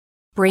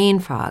brain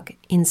fog,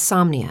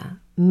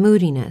 insomnia,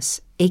 moodiness,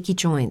 achy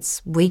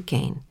joints, weight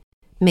gain.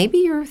 Maybe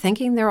you're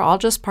thinking they're all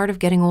just part of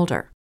getting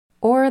older,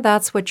 or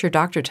that's what your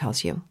doctor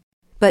tells you.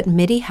 But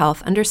MIDI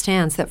Health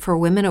understands that for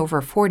women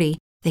over 40,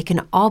 they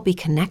can all be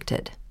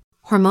connected.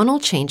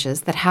 Hormonal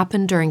changes that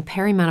happen during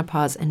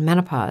perimenopause and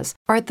menopause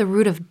are at the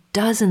root of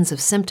dozens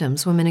of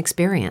symptoms women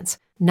experience,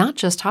 not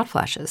just hot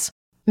flashes.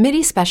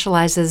 MIDI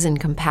specializes in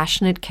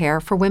compassionate care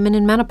for women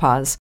in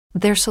menopause.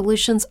 Their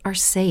solutions are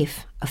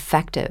safe,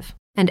 effective,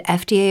 and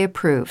FDA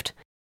approved.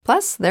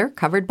 Plus, they're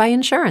covered by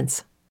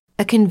insurance.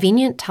 A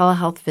convenient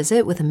telehealth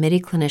visit with a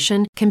MIDI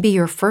clinician can be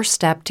your first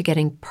step to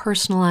getting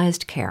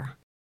personalized care.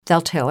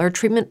 They'll tailor a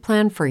treatment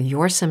plan for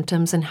your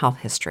symptoms and health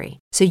history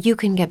so you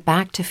can get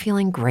back to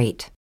feeling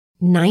great.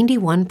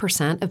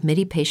 91% of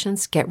MIDI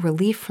patients get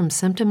relief from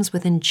symptoms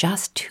within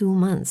just 2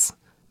 months.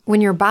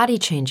 When your body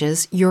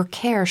changes, your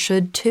care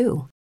should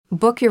too.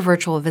 Book your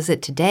virtual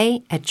visit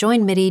today at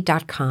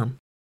joinmidi.com.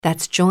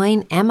 That's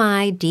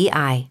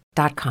joinmidi.com.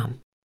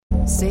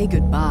 Say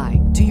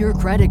goodbye to your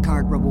credit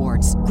card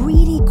rewards.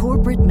 Greedy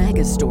corporate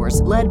mega stores,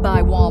 led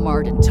by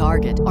Walmart and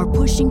Target, are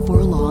pushing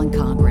for a law in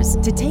Congress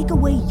to take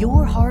away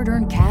your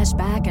hard-earned cash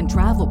back and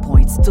travel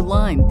points to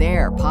line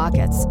their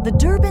pockets. The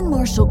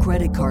Durbin-Marshall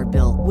credit card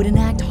bill would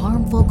enact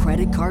harmful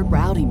credit card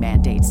routing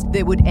mandates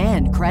that would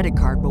end credit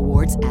card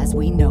rewards as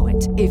we know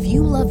it. If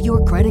you love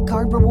your credit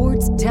card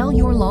rewards, tell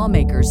your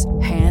lawmakers,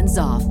 hands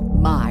off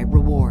my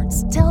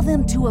rewards. Tell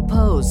them to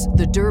oppose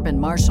the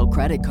Durbin-Marshall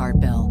credit card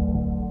bill.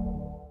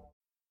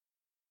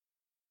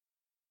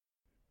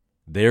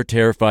 They're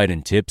Terrified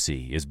and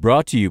Tipsy is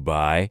brought to you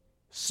by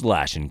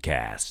Slash and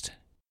Cast.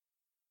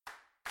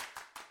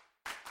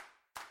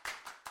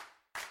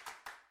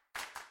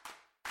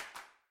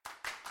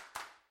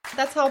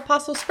 That's how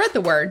apostles spread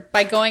the word,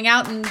 by going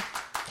out and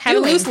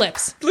having loose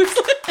lips. Loose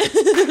lips.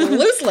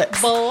 Loose lips.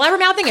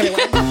 Blabbermouthing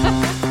everywhere.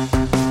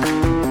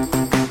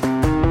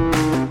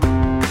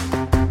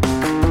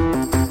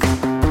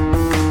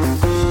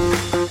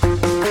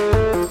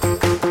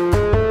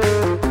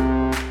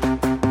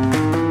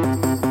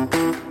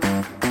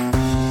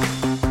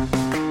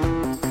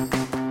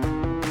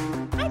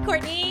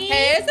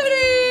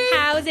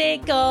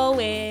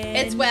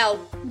 It's well.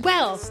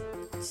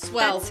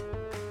 Swell.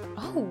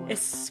 Oh.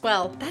 It's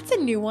swell. That's a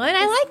new one.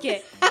 I like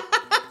it.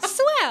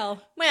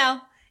 Swell.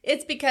 Well,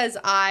 it's because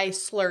I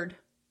slurred.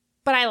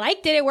 But I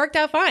liked it. It worked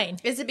out fine.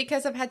 Is it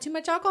because I've had too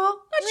much alcohol?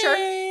 Not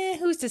sure.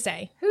 Who's to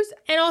say?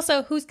 And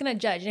also, who's going to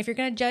judge? And if you're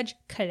going to judge,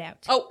 cut it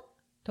out. Oh.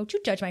 Don't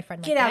you judge my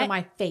friend like that. Get out of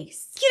my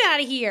face. Get out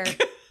of here.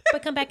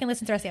 But come back and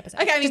listen to the rest of the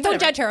episode. Okay, just don't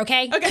judge her,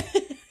 okay? Okay. I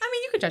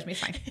mean, you can judge me.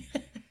 It's fine.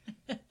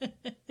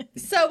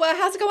 So,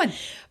 how's it going?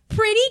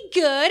 Pretty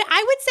good.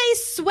 I would say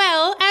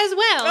swell as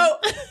well.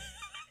 Oh.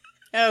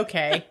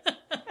 Okay.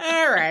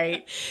 All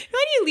right.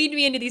 Why do you lead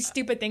me into these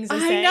stupid things to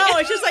say? I know.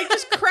 It's just like,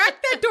 just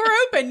crack that door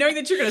open knowing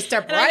that you're going to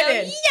step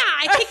right in.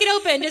 Yeah, I kick it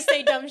open to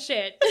say dumb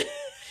shit.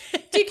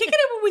 Do you kick it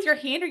open with your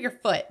hand or your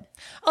foot?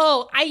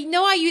 Oh, I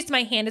know I used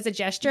my hand as a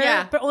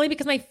gesture, but only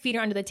because my feet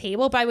are under the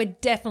table, but I would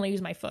definitely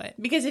use my foot.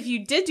 Because if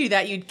you did do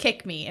that, you'd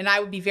kick me, and I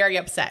would be very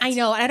upset. I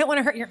know. I don't want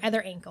to hurt your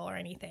other ankle or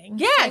anything.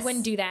 Yes. So I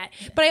wouldn't do that.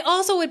 But I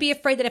also would be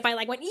afraid that if I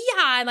went,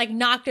 and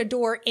knocked a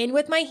door in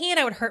with my hand,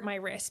 I would hurt my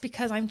wrist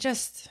because I'm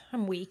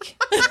weak.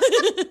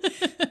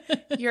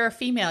 You're a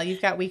female.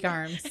 You've got weak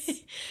arms.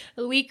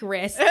 Weak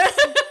wrists.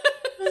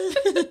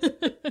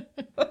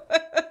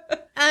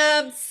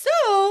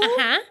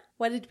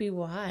 What did we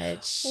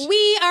watch?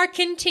 We are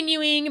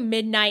continuing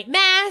Midnight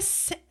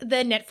Mass, the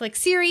Netflix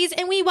series,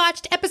 and we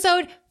watched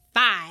episode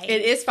 5.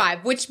 It is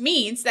 5, which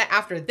means that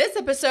after this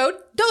episode,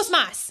 dos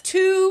más.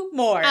 2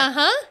 more.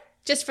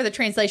 Just for the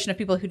translation of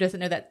people who doesn't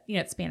know that,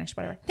 it's Spanish,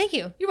 whatever. Thank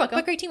you. You're welcome.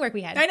 What great teamwork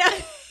we had. I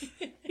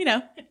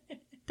know.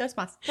 Dos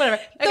más.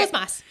 Whatever. Okay. Dos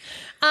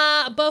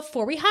más.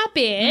 Before we hop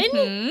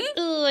in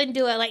and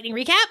do a lightning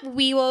recap,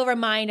 we will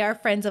remind our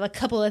friends of a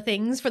couple of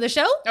things for the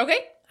show. Okay.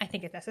 I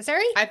think it's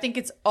necessary. I think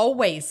it's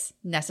always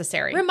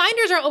necessary.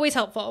 Reminders are always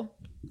helpful.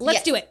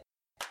 Let's do it.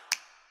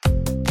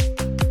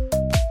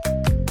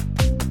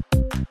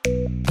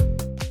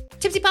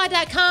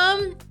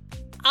 Tipsypod.com.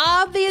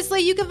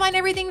 Obviously, you can find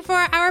everything for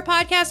our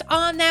podcast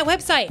on that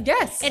website.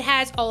 Yes. It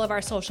has all of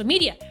our social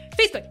media.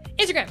 Facebook,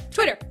 Instagram,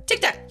 Twitter,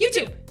 TikTok,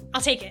 YouTube.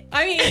 I'll take it.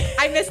 I mean,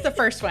 I missed the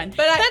first one,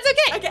 but that's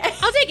okay.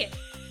 I'll take it.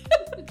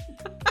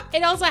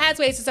 It also has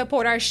ways to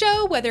support our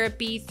show, whether it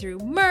be through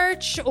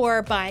merch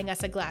or buying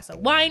us a glass of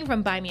wine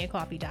from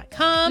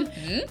buymeacoffee.com.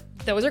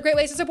 Those are great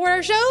ways to support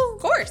our show.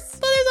 Of course.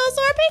 But there's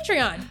also our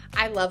Patreon.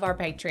 I love our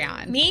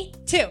Patreon. Me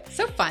too.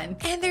 So fun.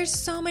 And there's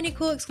so many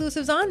cool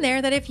exclusives on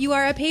there that if you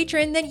are a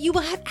patron, then you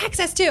will have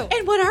access to.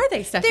 And what are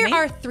they, Stephanie? There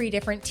are 3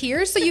 different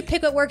tiers, so you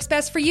pick what works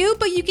best for you,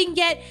 but you can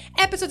get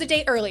episodes a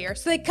day earlier,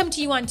 so they come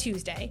to you on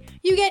Tuesday.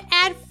 You get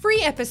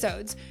ad-free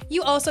episodes.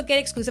 You also get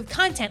exclusive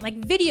content, like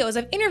videos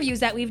of interviews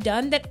that we've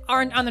done that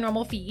aren't on the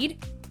normal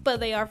feed, but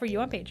they are for you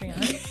on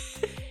Patreon.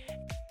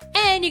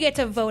 And you get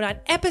to vote on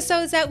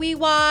episodes that we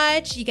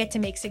watch. You get to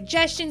make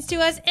suggestions to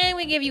us, and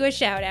we give you a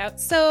shout out.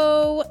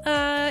 So,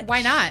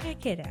 why not?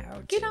 Check it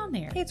out. Get on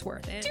there. It's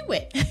worth it. Do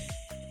it.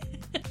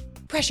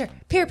 Pressure.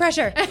 Peer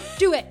pressure.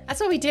 Do it.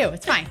 That's what we do.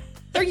 It's fine.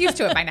 They're used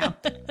to it by now.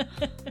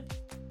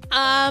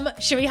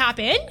 Should we hop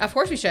in? Of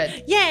course we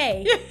should.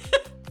 Yay.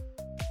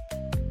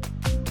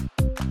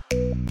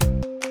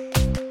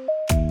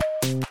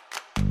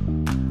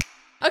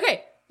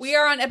 Okay. We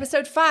are on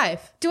episode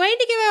 5. Do I need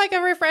to give like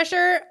a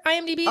refresher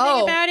IMDb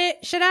thing about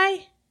it? Should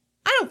I?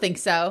 I don't think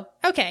so.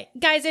 Okay,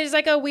 guys, there's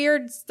like a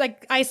weird,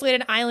 like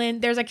isolated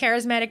island. There's a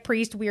charismatic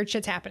priest. Weird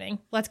shit's happening.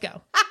 Let's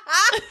go.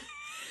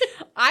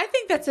 I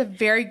think that's a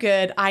very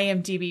good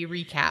IMDb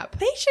recap.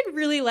 They should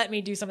really let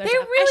me do something. They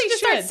I really should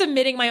start should.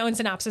 submitting my own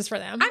synopsis for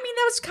them. I mean,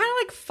 that was kind of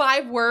like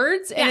 5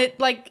 words and Yeah. it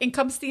like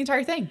encompassed the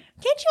entire thing.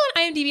 Can't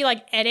you on IMDb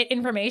like edit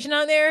information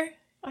on there?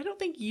 I don't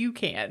think you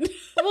can.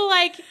 Well,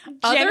 like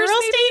Others, general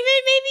maybe?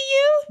 statement, maybe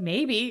you?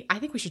 Maybe. I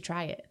think we should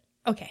try it.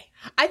 Okay.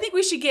 I think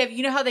we should give,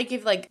 you know how they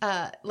give like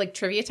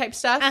trivia type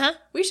stuff? Uh-huh.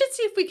 We should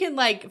see if we can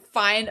like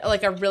find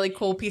like a really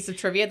cool piece of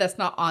trivia that's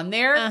not on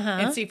there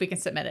and see if we can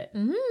submit it.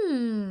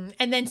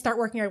 And then start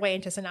working our way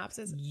into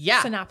synopsis.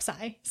 Yeah.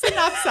 Synopsi.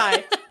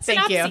 Synopsi.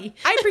 Thank you. Synopsy.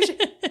 I appreciate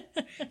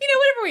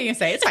whatever we're going to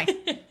say. It's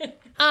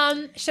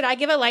fine. Should I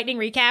give a lightning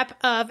recap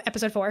of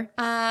episode 4?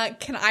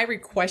 Can I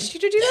request you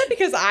to do that?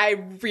 Because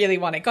I really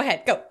want it. Go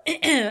ahead. Go.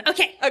 Okay.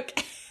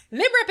 Okay. Then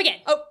we're up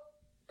again. Oh,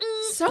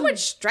 so much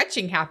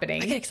stretching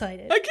happening. I get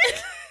excited. Okay.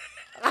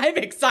 I'm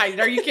excited.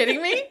 Are you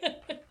kidding me?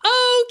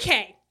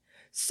 Okay.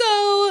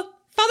 So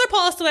Father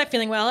Paul is still not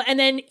feeling well, and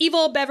then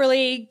evil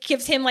Beverly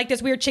gives him like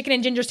this weird chicken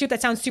and ginger soup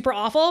that sounds super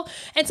awful.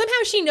 And somehow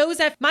she knows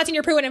that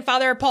Monsignor Pruitt and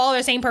Father Paul are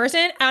the same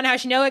person. I don't know how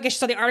she knows. I guess she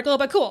saw the article,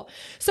 but cool.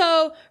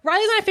 So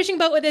Riley's on a fishing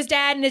boat with his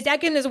dad, and his dad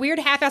gives him this weird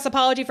half-ass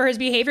apology for his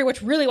behavior,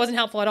 which really wasn't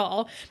helpful at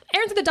all.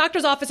 Erin's at the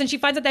doctor's office, and she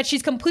finds out that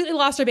she's completely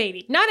lost her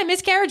baby. Not a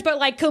miscarriage, but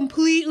like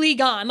completely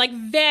gone. Like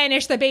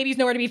vanished. The baby's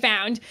nowhere to be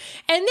found.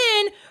 And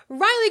then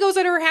Riley goes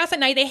to her house at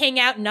night. They hang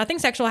out. Nothing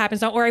sexual happens,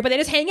 don't worry, but they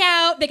just hang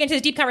out. They get into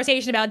this deep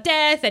conversation about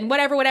death and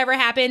whatever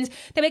happens.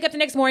 They wake up the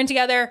next morning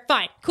together.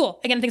 Fine. Cool.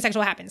 Again, nothing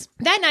sexual happens.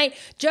 That night,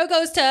 Joe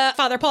goes to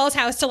Father Paul's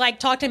house to like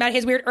talk to him about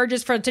his weird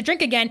urges to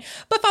drink again.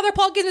 But Father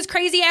Paul gives this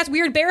crazy ass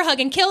weird bear hug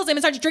and kills him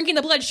and starts drinking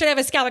the blood straight out of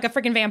his scalp like a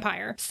freaking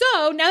vampire.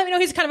 So now that we know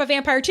he's kind of a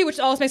vampire too, which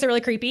always makes it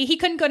really creepy, he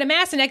couldn't go to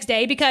mass the next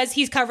day because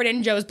he's covered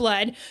in Joe's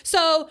blood.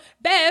 So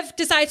Bev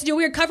decides to do a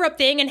weird cover up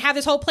thing and have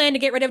this whole plan to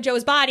get rid of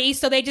Joe's body.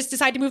 So they just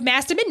decide to move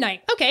mass to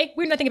midnight. Okay.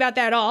 Weird nothing about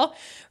that at all.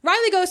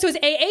 Riley goes to his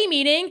AA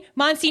meeting.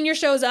 Monsignor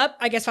shows up.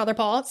 I guess Father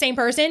Paul, same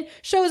person,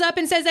 shows up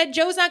and says that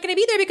Joe's not going to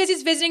be there because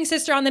he's visiting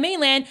sister on the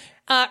mainland.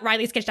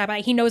 Riley's sketched out by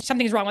it. He knows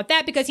something's wrong with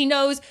that because he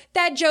knows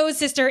that Joe's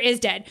sister is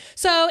dead.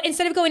 So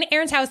instead of going to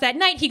Erin's house that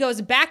night, he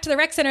goes back to the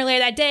rec center later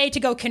that day to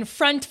go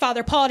confront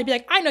Father Paul to be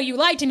like, I know you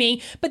lied to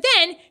me. But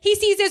then he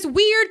sees this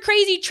weird,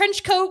 crazy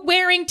trench coat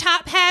wearing,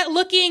 top hat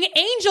looking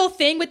angel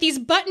thing with these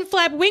button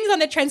flap wings on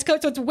the trench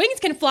coat so its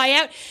wings can fly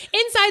out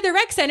inside the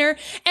rec center.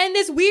 And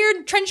this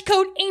weird trench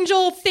coat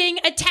angel thing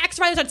attacks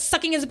Riley, starts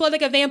sucking his blood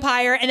like a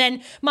vampire. And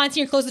then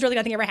Monsignor closes the door like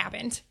nothing ever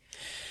happened.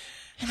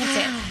 And that's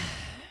it.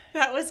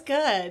 That was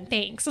good.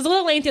 Thanks. It was a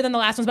little lengthier than the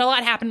last ones, but a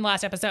lot happened in the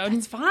last episode.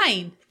 It's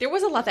fine. There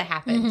was a lot that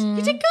happened.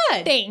 You did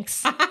good.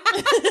 Thanks.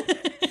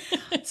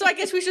 So I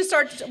guess we should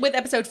start with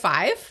episode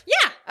 5.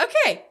 Yeah.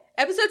 Okay.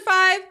 Episode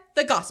 5,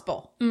 the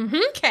gospel.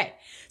 Okay.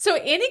 So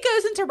Annie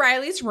goes into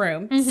Riley's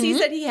room, sees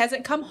that he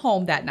hasn't come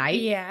home that night.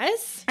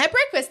 Yes. At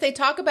breakfast, they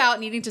talk about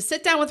needing to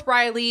sit down with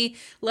Riley,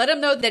 let him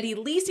know that he at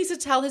least needs to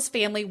tell his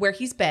family where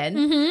he's been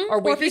or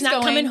where Or if he's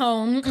not going. coming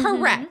home.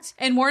 Correct.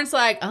 And Warren's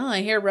like, oh,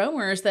 I hear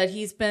rumors that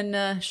he's been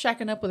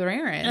shacking up with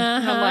Aaron.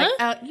 And I'm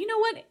like, you know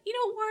what?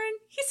 Warren?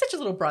 He's such a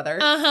little brother.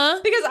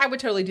 Because I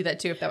would totally do that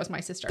too if that was my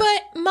sister.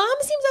 But Mom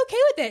seems okay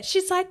with it.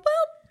 She's like,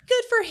 well,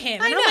 good for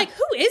him. And I'm like,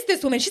 who is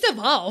this woman? She's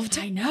evolved.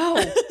 I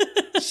know.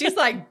 She's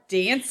like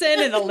dancing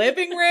in the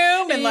living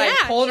room and like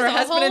Yeah, pulling her she's a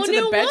husband whole into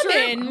the new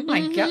bedroom. woman. Oh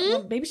my God.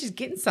 Well, maybe she's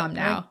getting some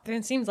now.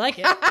 It seems like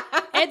it.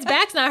 Ed's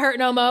back's not hurt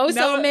no more,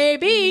 so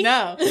maybe.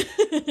 No.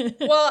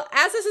 Well,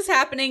 as this is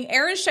happening,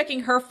 Erin's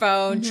checking her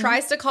phone,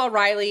 tries to call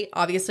Riley.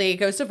 Obviously, it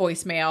goes to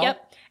voicemail.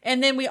 Yep.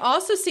 And then we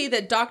also see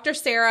that Dr.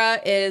 Sarah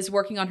is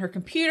working on her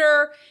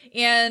computer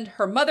and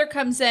her mother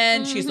comes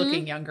in. She's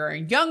looking younger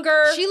and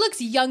younger. She looks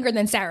younger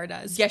than Sarah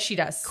does. Yes, she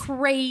does.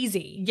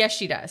 Crazy. Yes,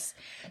 she does.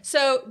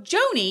 So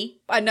Joni,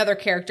 another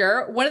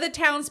character, one of the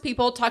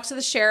townspeople, talks to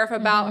the sheriff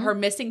about her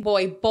missing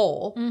boy,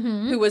 Bull,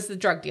 who was the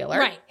drug dealer.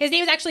 Right. His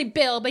name is actually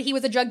Bill, but he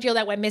was a drug dealer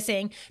that went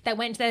missing, that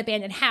went into that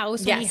abandoned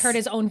house when he Yes. heard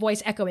his own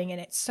voice echoing in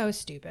it. So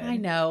stupid. I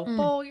know.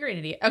 Bull, you're an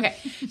idiot. Okay.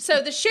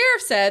 So the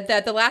sheriff said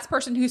that the last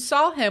person who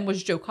saw him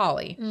was Joe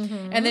Colley.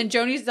 And then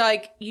Joni's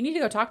like, you need to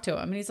go talk to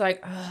him. And he's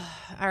like,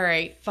 all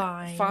right.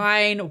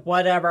 Fine,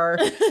 whatever.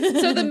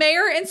 So the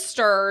mayor and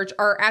Sturge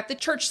are at the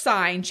church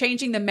sign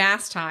changing the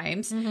mass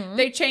times.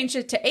 They changed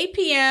it to 8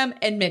 p.m.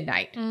 and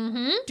midnight.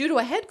 Due to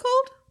a head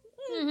cold?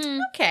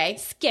 Okay.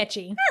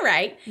 Sketchy. All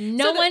right.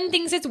 No one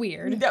thinks it's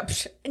weird.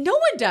 No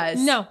one does.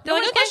 No. No They're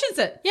one like, okay. questions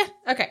it. Yeah.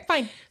 Okay.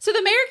 Fine. So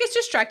the mayor gets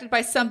distracted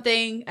by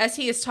something as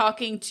he is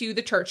talking to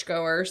the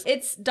churchgoers.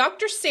 It's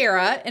Dr.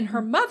 Sarah and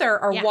her mother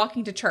are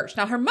walking to church.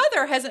 Now, her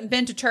mother hasn't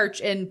been to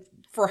church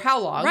for how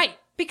long? Right.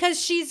 Because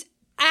she's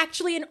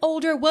actually an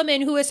older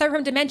woman who is suffering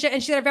from dementia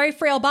and she had a very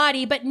frail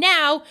body, but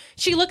now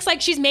she looks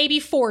like she's maybe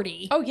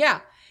 40. Oh,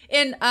 yeah.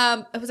 And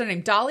what was her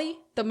name? Dolly,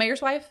 the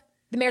mayor's wife?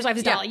 The mayor's wife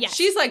is Dolly, yes.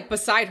 She's like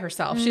beside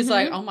herself. She's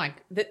like, oh my,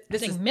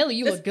 this is Millie,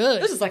 you look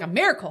good. This is like a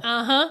miracle.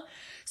 Uh-huh.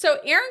 So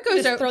Aaron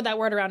goes Just throw that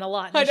word around a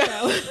lot in the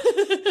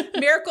show.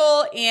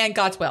 Miracle and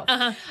God's will.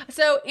 Uh-huh.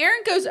 So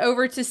Aaron goes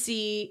over to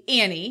see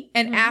Annie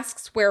and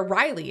asks where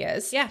Riley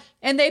is. Yeah.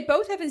 And they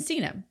both haven't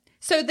seen him.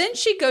 So then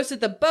she goes to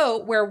the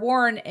boat where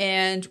Warren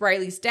and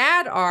Riley's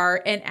dad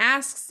are and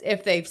asks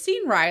if they've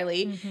seen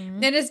Riley.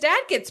 And his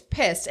dad gets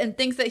pissed and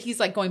thinks that he's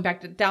like going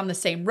back down the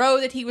same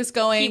road that he was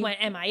going. He went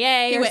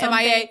MIA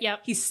something. Yep.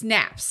 He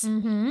snaps.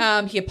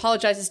 He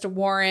apologizes to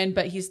Warren,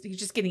 but he's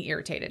just getting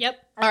irritated. Yep.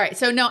 All right.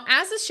 So now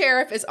as the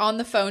sheriff is on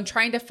the phone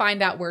trying to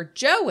find out where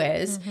Joe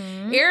is,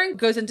 Aaron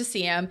goes in to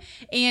see him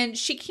and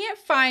she can't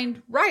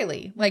find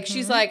Riley. Like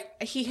she's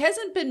like, he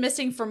hasn't been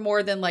missing for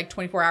more than like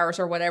 24 hours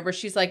or whatever.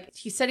 She's like,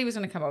 he said he was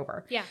going to come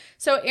over. Yeah.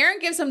 So Aaron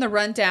gives him the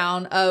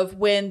rundown of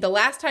when the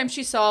last time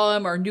she saw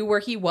him or knew where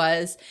he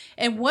was.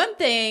 And one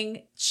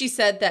thing she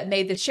said that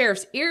made the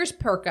sheriff's ears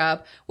perk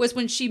up was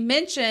when she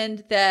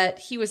mentioned that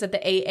he was at the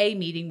AA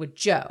meeting with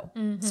Joe.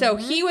 So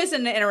he was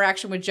in an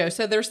interaction with Joe.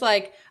 So there's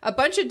like a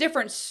bunch of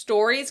different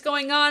stories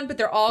going on, but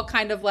they're all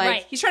kind of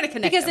like, he's trying to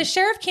connect because them. the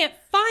sheriff can't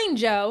find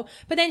Joe,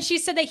 but then she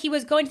said that he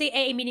was going to the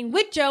AA meeting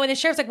with Joe, and the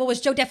sheriff's like, well,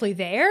 was Joe definitely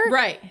there?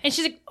 Right. And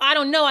she's like, I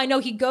don't know. I know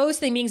he goes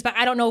to the meetings, but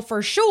I don't know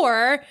for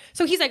sure.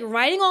 So he's like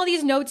writing all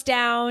these notes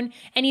down,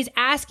 and he's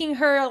asking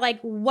her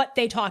like what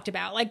they talked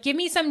about. Like, give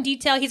me some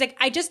detail. He's like,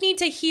 I just need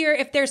to hear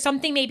if there's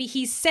something maybe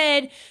he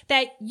said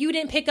that you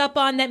didn't pick up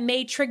on that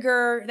may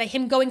trigger that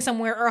him going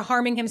somewhere or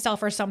harming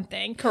himself or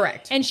something.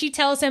 Correct. And she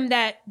tells him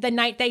that the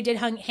night they did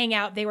hang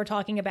out, they were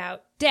talking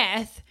about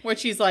death.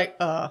 Which he's like,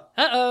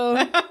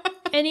 Uh-oh.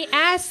 And he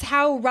asks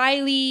how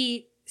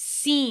Riley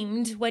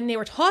seemed when they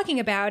were talking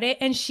about it.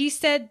 And she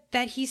said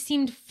that he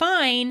seemed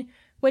fine,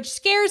 which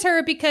scares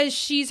her because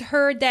she's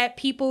heard that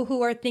people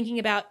who are thinking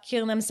about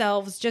killing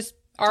themselves just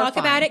talk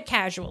fine. about it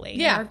casually.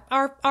 Yeah.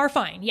 Are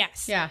fine.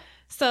 Yes. yeah.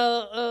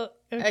 So,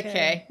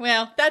 Okay.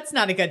 Well, that's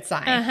not a good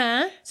sign.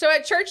 Uh-huh. So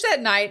at church that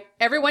night,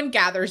 everyone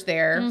gathers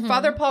there.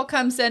 Father Paul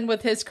comes in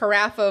with his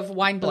carafe of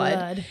wine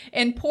blood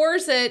and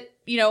pours it,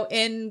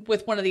 in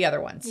with one of the other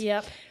ones.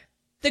 Yep.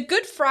 The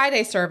Good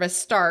Friday service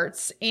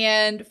starts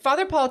and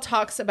Father Paul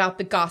talks about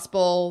the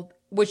gospel,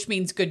 which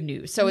means good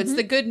news. So it's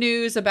the good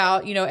news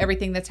about,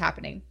 everything that's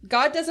happening.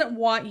 God doesn't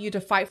want you to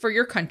fight for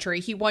your country.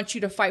 He wants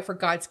you to fight for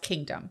God's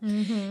kingdom.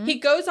 He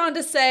goes on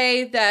to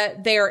say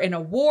that they are in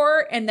a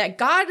war and that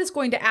God is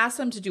going to ask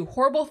them to do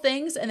horrible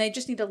things and they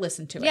just need to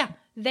listen to it. Yeah.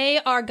 They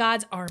are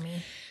God's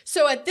army.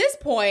 So at this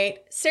point,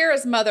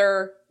 Sarah's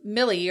mother,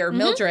 Millie or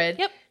Mildred,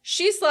 Yep.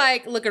 she's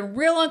like looking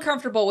real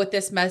uncomfortable with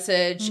this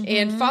message.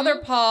 And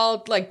Father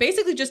Paul like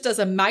basically just does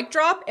a mic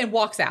drop and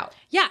walks out.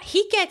 Yeah,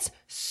 he gets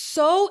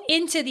so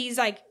into these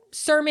like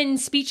sermon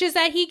speeches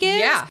that he gives.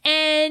 Yeah.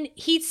 And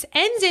he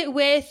ends it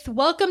with,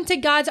 welcome to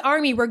God's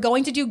army. We're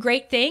going to do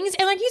great things.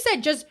 And like you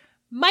said, just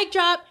mic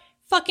drop,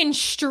 fucking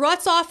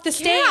struts off the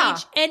stage. Yeah.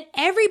 And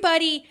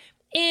everybody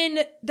in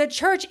the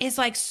church is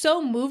like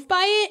so moved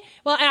by it.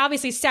 Well, and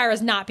obviously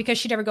Sarah's not because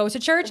she never goes to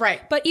church.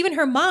 Right. But even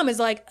her mom is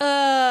like,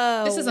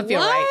 this This doesn't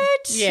feel what? right.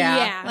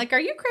 Yeah. Like, are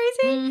you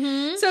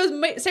crazy?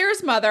 So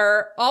Sarah's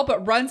mother all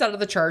but runs out of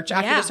the church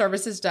after the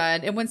service is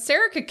done. And when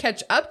Sarah could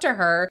catch up to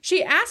her,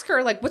 she asked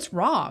her, like, what's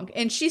wrong?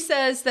 And she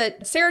says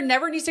that Sarah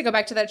never needs to go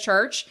back to that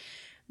church.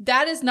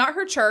 That is not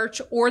her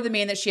church or the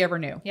man that she ever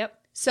knew. Yep.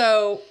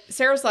 So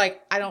Sarah's like,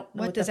 I don't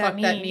know what does the fuck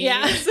that means.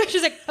 Yeah. So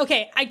she's like,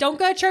 okay, I don't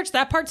go to church.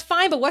 That part's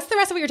fine. But what's the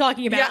rest of what you're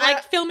talking about? Yeah,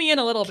 like, fill me in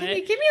a little Can bit.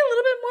 you give me a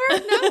little bit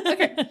more? No?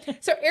 Okay.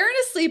 So Erin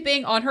is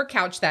sleeping on her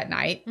couch that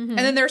night. And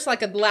then there's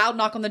like a loud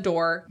knock on the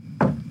door.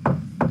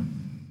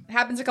 It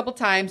happens a couple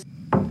times.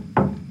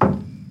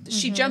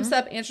 She jumps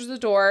up, answers the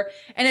door,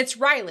 and it's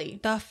Riley.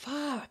 The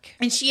fuck?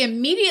 And she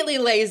immediately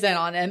lays in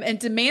on him and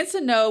demands to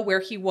know where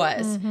he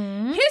was.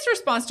 His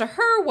response to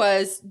her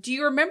was, do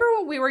you remember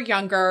when we were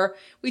younger,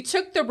 we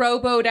took the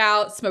rowboat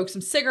out, smoked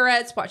some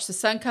cigarettes, watched the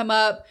sun come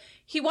up?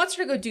 He wants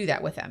her to go do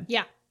that with him.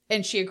 Yeah.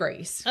 And she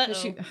agrees.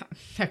 Uh-oh.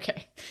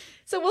 Okay.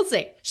 So we'll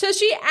see. So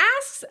she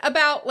asks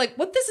about like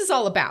what this is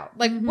all about.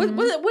 Like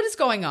what is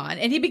going on?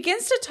 And he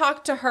begins to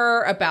talk to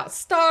her about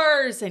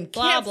stars and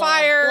Blah, blah,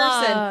 campfires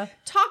blah. and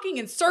talking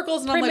in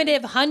circles. And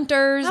Primitive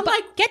hunters. I'm but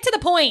like, get to the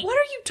point. what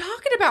are you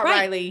talking about, Right.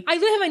 Riley? I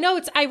literally have my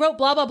notes. I wrote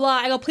blah, blah, blah.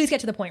 I go, please get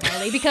to the point,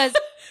 Riley, because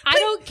I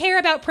don't care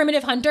about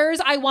primitive hunters.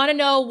 I want to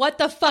know what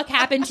the fuck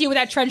happened to you with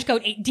that trench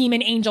coat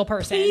demon angel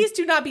person. Please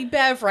do not be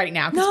Bev right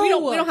now because No.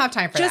 we don't have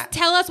time for Just that.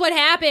 tell us what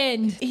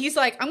happened. He's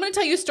like, I'm going to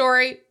tell you a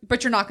story,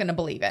 but you're not going to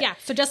believe it. Yeah,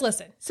 so just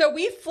listen. So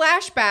we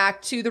flash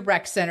back to the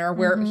rec center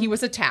where he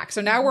was attacked.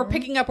 So now we're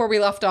picking up where we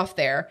left off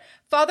there.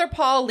 Father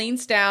Paul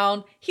leans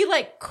down. He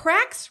like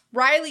cracks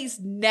Riley's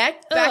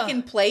neck back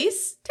in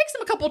place. Takes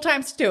him a couple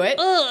times to do it.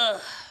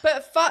 Ugh.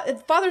 But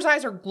Father's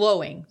eyes are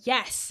glowing.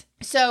 Yes.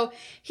 So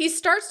he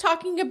starts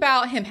talking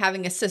about him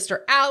having a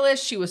sister,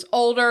 Alice. She was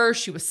older.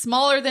 She was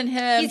smaller than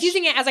him. He's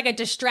using it as like a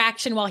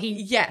distraction while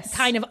he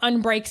kind of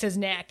unbreaks his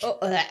neck.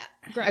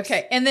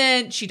 Okay. And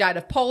then she died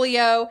of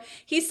polio.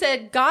 He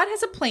said, God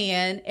has a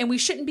plan and we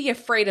shouldn't be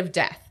afraid of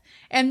death.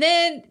 And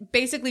then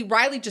basically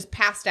Riley just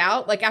passed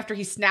out, like after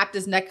he snapped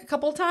his neck a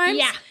couple of times.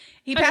 Yeah.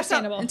 He passed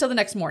out until the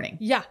next morning.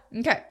 Yeah.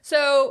 Okay.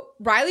 So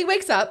Riley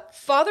wakes up.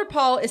 Father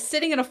Paul is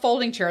sitting in a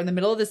folding chair in the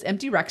middle of this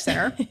empty rec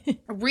center,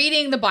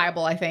 reading the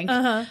Bible, I think.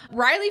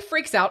 Riley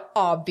freaks out,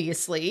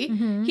 obviously.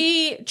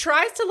 He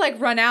tries to like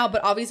run out,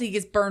 but obviously he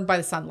gets burned by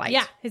the sunlight.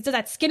 Yeah. It's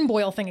that skin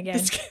boil thing again.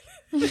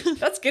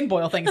 That skin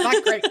boil thing is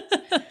not great.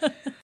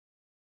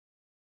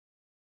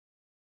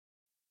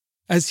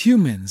 As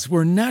humans,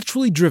 we're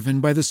naturally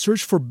driven by the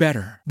search for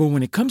better. But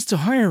when it comes to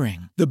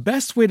hiring, the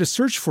best way to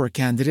search for a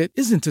candidate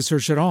isn't to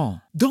search at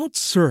all. Don't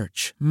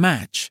search,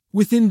 match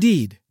with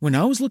Indeed. When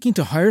I was looking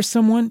to hire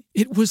someone,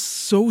 it was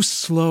so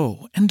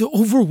slow and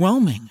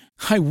overwhelming.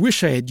 I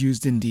wish I had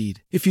used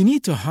Indeed. If you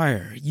need to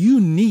hire,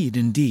 you need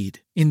Indeed.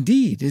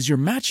 Indeed is your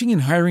matching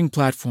and hiring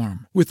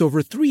platform with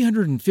over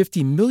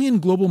 350 million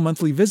global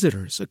monthly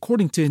visitors,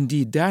 according to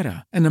Indeed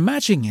data, and a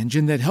matching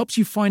engine that helps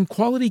you find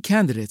quality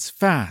candidates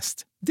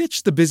fast.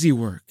 Ditch the busy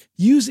work.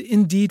 Use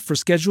Indeed for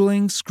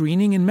scheduling,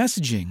 screening, and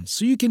messaging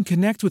so you can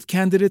connect with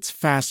candidates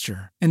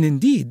faster. And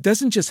Indeed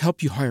doesn't just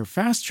help you hire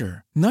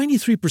faster.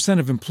 93%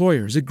 of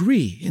employers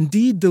agree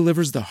Indeed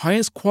delivers the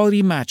highest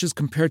quality matches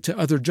compared to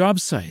other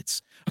job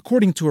sites,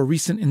 according to a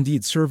recent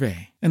Indeed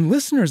survey. And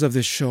listeners of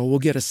this show will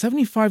get a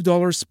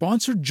 $75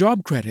 sponsored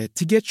job credit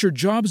to get your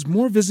jobs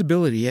more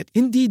visibility at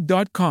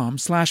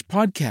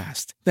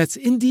Indeed.com/podcast. That's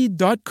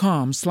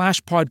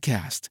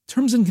Indeed.com/podcast.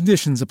 Terms and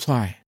conditions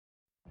apply.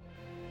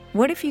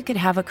 What if you could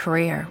have a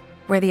career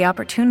where the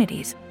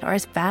opportunities are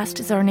as vast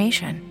as our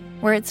nation,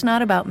 where it's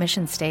not about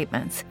mission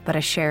statements, but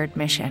a shared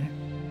mission?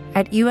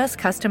 At U.S.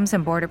 Customs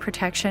and Border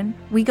Protection,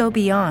 we go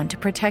beyond to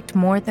protect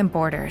more than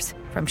borders.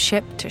 From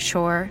ship to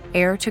shore,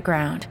 air to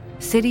ground,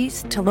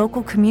 cities to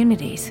local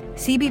communities,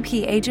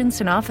 CBP agents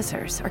and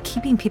officers are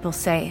keeping people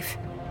safe.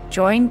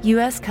 Join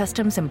U.S.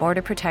 Customs and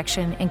Border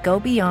Protection and go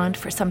beyond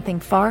for something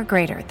far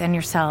greater than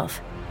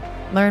yourself.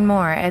 Learn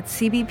more at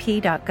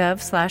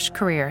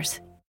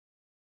cbp.gov/careers.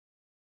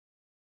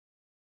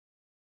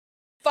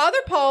 Father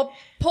Paul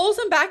pulls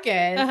him back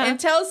in and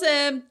tells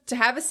him to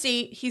have a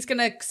seat. He's going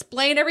to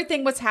explain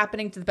everything what's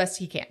happening to the best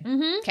he can.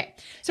 Okay.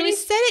 So he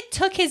said it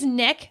took his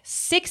neck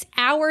 6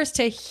 hours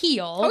to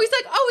heal. Oh, he's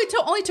like, it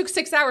only took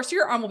 6 hours, so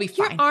your arm will be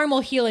fine. Your arm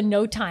will heal in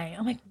no time.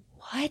 I'm like,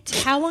 what?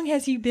 How long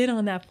has he been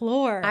on that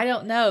floor? I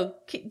don't know.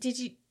 Did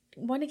you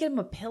want to get him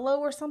a pillow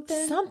or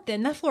something?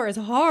 Something. That floor is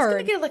hard. He's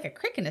going to get like a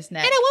crick in his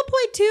neck. And at one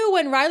point, too,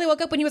 when Riley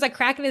woke up when he was like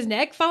cracking his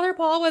neck, Father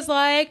Paul was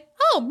like,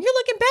 oh, you're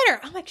looking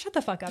better. I'm like, shut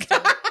the fuck up, dude.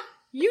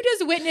 You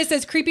just witnessed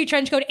this creepy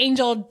trenchcoat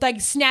angel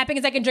like snapping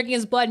his neck and drinking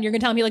his blood, and you're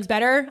gonna tell him he looks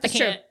better? I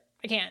can't.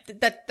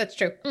 That's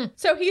true.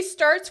 So he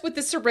starts with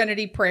the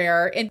serenity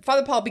prayer, and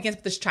Father Paul begins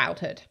with his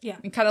childhood. Yeah.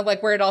 And kind of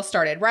like where it all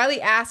started.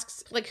 Riley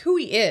asks like who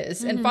he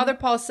is, and Father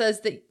Paul says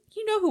that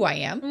you know who I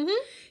am.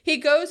 He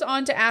goes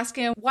on to ask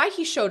him why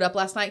he showed up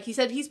last night. He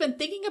said he's been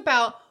thinking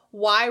about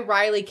why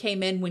Riley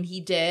came in when he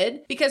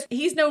did, because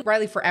he's known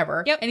Riley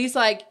forever. Yep. And he's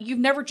like, you've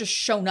never just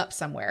shown up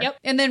somewhere. Yep.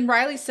 And then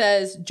Riley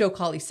says, Joe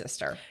Colley's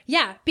sister.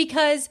 Yeah,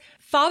 because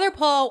Father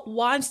Paul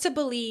wants to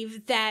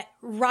believe that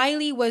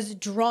Riley was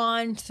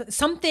drawn to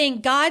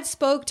something. God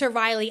spoke to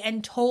Riley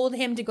and told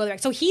him to go there.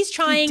 So he's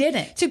trying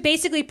to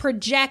basically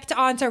project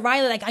onto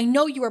Riley, like, I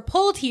know you were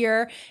pulled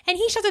here. And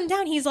he shuts him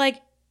down. He's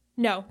like,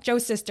 no,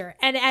 Joe's sister.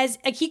 And as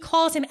like, he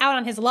calls him out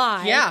on his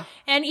lie. Yeah.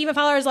 And even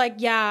Father is like,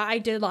 yeah, I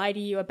did lie to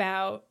you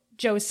about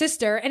Joe's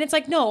sister. And it's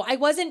like, no, I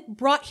wasn't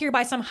brought here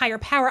by some higher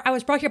power. I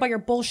was brought here by your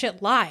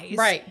bullshit lies.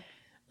 Right.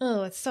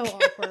 Oh, it's so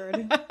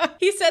awkward.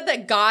 He said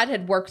that God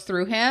had worked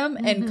through him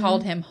and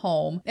called him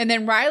home. And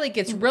then Riley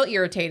gets real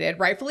irritated,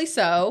 rightfully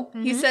so.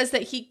 He says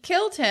that he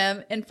killed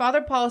him. And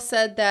Father Paul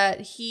said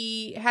that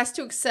he has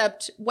to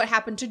accept what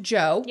happened to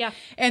Joe. Yeah.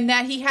 And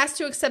that he has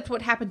to accept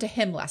what happened to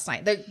him last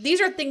night.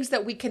 These are things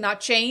that we cannot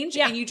change,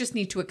 and you just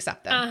need to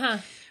accept them.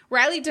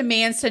 Riley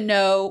demands to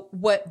know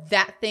what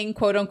that thing,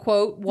 quote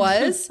unquote,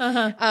 was,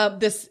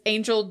 this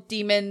angel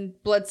demon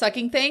blood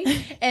sucking thing,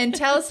 and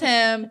tells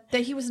him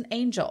that he was an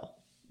angel.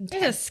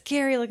 He's a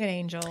scary looking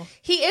angel.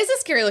 He is a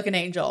scary looking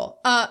angel.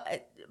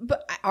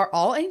 But are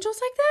all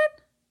angels like that?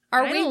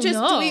 I don't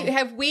know.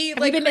 Have we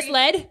been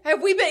misled?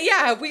 Have we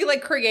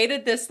like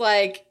created this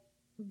like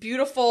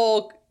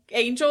beautiful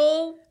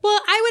angel?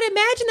 Well, I would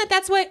imagine that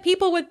that's what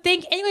people would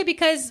think anyway,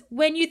 because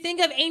when you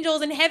think of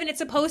angels in heaven, it's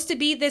supposed to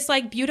be this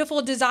like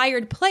beautiful,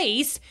 desired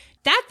place.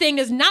 That thing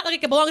does not look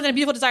like it belongs in a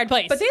beautiful, desired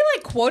place. But they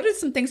like quoted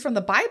some things from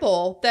the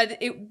Bible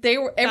that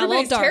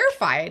everybody's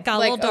terrified. Got a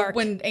little dark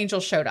when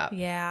angels showed up.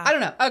 Yeah. I don't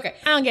know. Okay.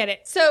 I don't get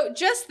it. So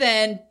just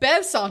then,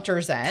 Bev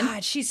saunters in.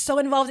 God, she's so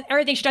involved in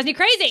everything. She drives me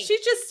crazy. She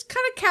just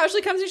kind of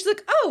casually comes in. She's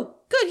like, oh,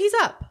 good, he's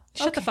up.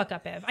 Shut the fuck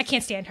up, Bev. I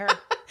can't stand her.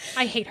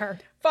 I hate her.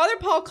 Father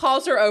Paul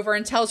calls her over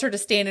and tells her to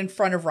stand in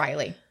front of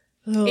Riley.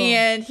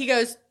 And he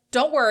goes,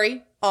 don't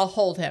worry, I'll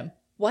hold him.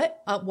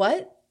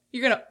 what?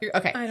 You're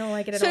okay. I don't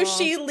like it at all. So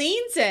she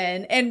leans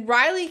in and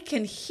Riley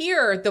can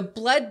hear the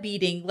blood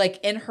beating like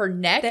in her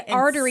neck. The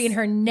artery in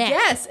her neck.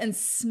 Yes, and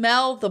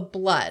smell the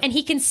blood. And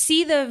he can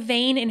see the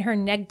vein in her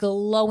neck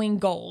glowing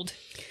gold.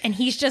 And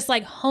he's just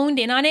like honed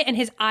in on it and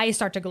his eyes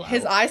start to glow.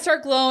 His eyes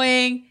start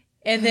glowing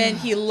and then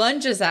he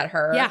lunges at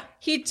her. Yeah.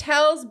 He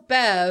tells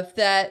Bev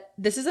that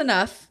this is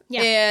enough.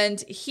 Yeah. And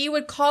he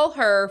would call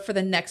her for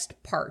the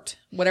next part,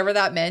 whatever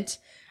that meant.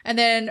 And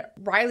then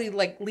Riley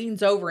like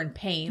leans over in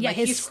pain. Yeah, like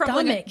his he's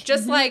crumbling stomach.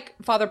 just like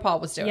Father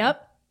Paul was doing.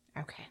 Yep.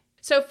 Okay.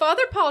 So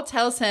Father Paul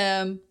tells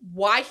him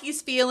why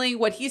he's feeling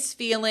what he's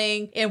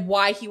feeling and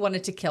why he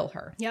wanted to kill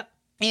her. Yep.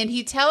 And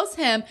he tells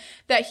him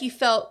that he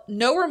felt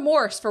no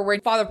remorse for when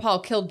Father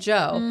Paul killed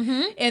Joe,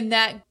 and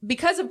that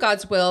because of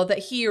God's will, that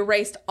he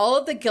erased all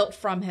of the guilt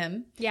from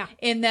him. Yeah.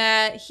 And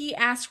that he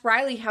asked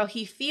Riley how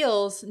he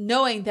feels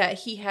knowing that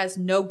he has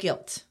no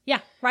guilt Yeah.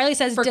 Riley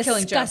says for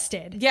killing Joe.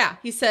 disgusted. Yeah.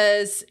 He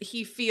says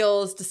he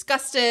feels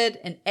disgusted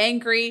and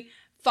angry.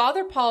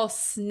 Father Paul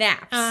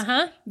snaps,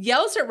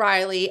 yells at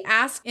Riley,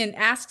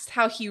 asks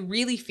how he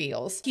really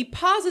feels. He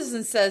pauses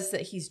and says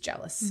that he's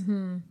jealous.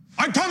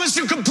 I promised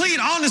you complete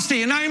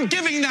honesty, and I am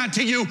giving that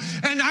to you.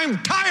 And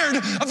I'm tired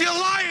of you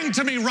lying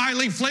to me,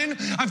 Riley Flynn.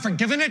 I've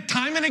forgiven it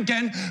time and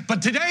again,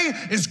 but today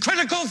is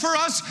critical for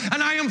us,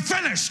 and I am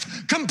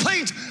finished.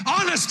 Complete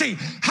honesty.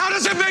 How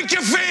does it make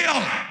you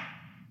feel?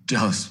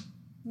 Jealous.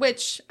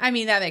 Which, I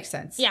mean, that makes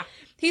sense. Yeah.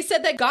 He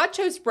said that God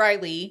chose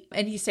Riley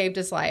and he saved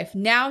his life.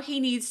 Now he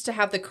needs to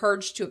have the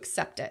courage to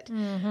accept it.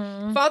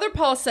 Father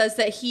Paul says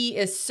that he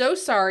is so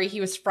sorry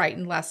he was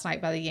frightened last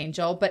night by the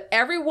angel, but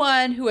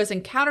everyone who has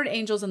encountered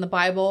angels in the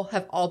Bible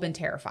have all been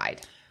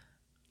terrified.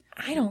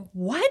 I don't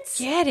What?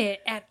 get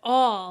it at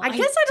all. I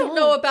guess I don't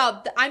know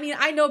about,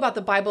 I know about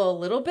the Bible a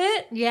little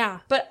bit. Yeah.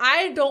 But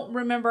I don't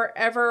remember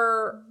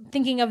ever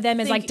Thinking of them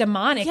as like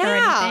demonic or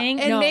Yeah. anything.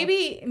 And No.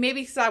 maybe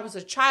because I was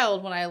a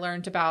child when I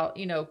learned about,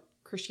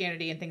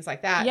 Christianity and things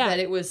like that, Yeah. that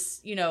it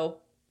was,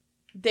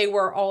 they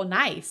were all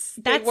nice.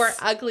 They That's- weren't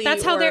ugly.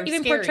 That's how or they're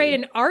even scary. portrayed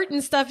in art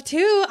and stuff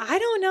too. I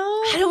don't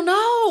know. I don't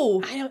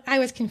know. I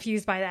was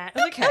confused by that. I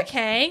was Okay. like,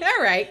 okay.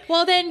 All right.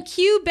 Well, then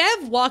cue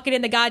Bev walking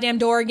in the goddamn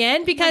door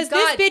again because this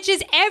God. bitch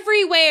is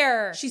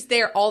everywhere. She's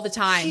there all the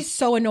time. She's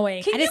so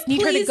annoying. Can I just you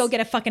need her to please go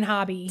get a fucking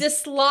hobby.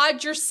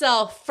 Dislodge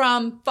yourself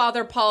from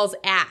Father Paul's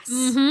ass.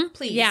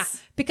 Please. Yeah,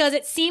 because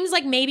it seems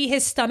like maybe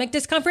his stomach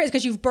discomfort is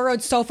because you've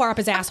burrowed so far up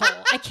his asshole.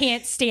 I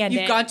can't stand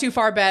You've it. gone too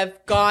far,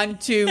 Bev. Gone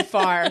too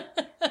far.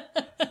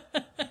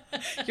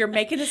 You're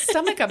making his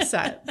stomach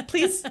upset.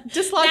 Please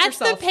dislodge That's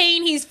yourself. the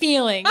pain he's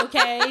feeling,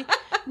 okay?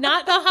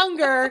 Not the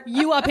hunger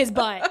you up his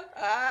butt.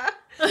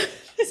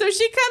 So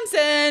she comes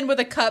in with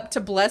a cup to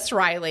bless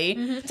Riley.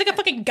 It's like a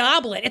fucking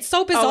goblet. It's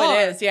so bizarre. Oh,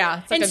 it is.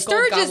 Yeah. It's like and a gold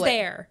Sturge is goblet.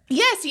 there.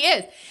 Yes, he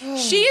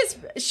is.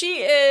 She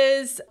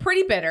is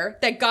pretty bitter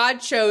that God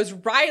chose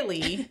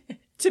Riley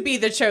to be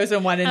the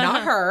chosen one and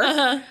not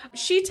her.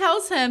 She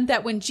tells him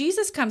that when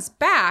Jesus comes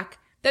back,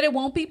 that it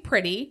won't be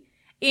pretty.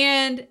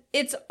 And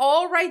it's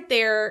all right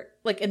there,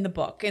 like in the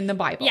book, in the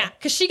Bible. Yeah,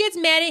 because she gets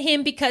mad at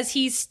him because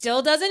he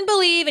still doesn't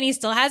believe and he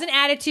still has an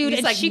attitude. He's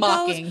and like she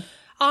mocking. goes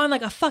on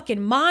like a fucking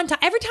montage.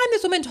 Every time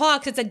this woman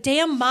talks, it's a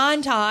damn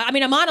montage. I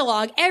mean, a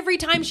monologue every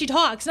time she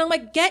talks. And I'm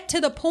like, get to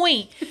the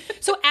point.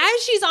 So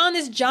as she's on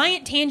this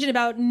giant tangent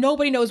about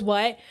nobody knows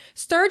what,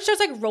 Sturge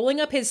starts like rolling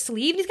up his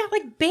sleeve. And he's got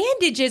like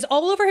bandages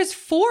all over his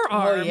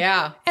forearm. Oh,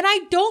 yeah. And I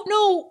don't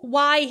know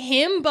why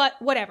him, but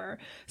whatever.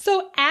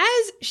 So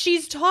as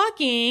she's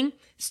talking,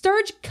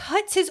 Sturge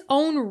cuts his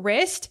own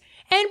wrist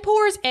and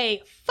pours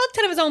a fuck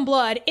ton of his own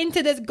blood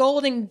into this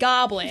golden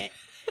goblet.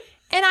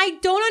 And I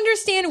don't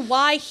understand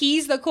why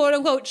he's the quote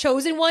unquote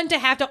chosen one to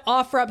have to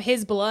offer up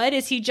his blood.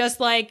 Is he just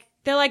like,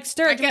 they're like,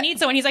 Sturge, we need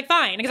someone. He's like,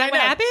 fine. Is that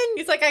what happened?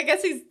 He's like, I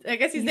guess he's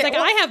He's there. like,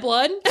 Well, I have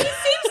blood.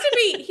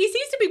 he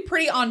seems to be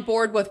pretty on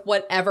board with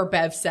whatever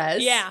Bev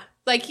says. Yeah.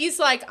 Like he's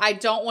like, I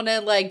don't want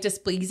to like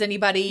displease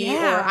anybody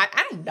Yeah. or I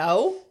don't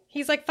know.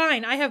 He's like,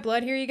 fine, I have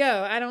blood. Here you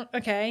go.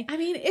 Okay. I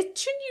mean, shouldn't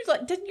you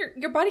like? Doesn't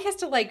your body has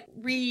to like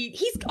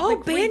He's all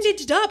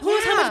bandaged up. Who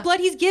knows how Yeah. much blood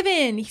he's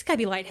given? He's got to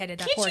be lightheaded,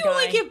 that Can't poor you guy.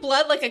 only give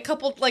blood like a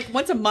couple, like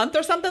once a month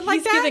or something like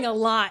He's that? giving a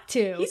lot,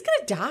 too. He's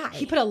gonna die.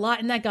 He put a lot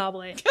in that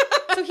goblet.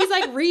 So he's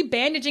like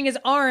re-bandaging his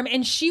arm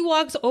and she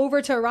walks over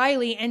to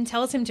Riley and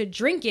tells him to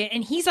drink it.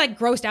 And he's like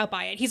grossed out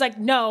by it. He's like,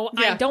 no,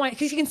 I don't want it.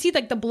 Because you can see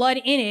like the blood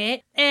in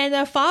it. And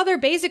the father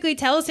basically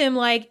tells him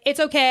like, it's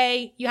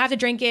okay. You have to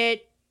drink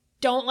it.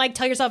 Don't like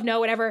tell yourself no,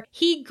 whatever.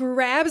 He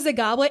grabs the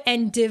goblet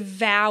and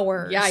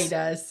devours. Yeah, he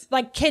does.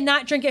 Like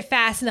cannot drink it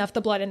fast enough, the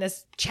blood in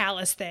this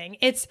chalice thing.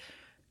 It's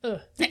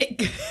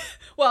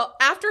Well,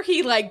 after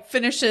he like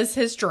finishes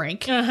his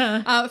drink,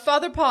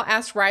 Father Paul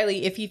asks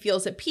Riley if he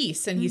feels at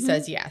peace, and he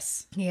says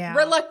yes. Yeah.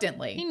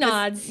 Reluctantly. He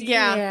nods.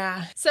 Yeah.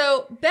 Yeah.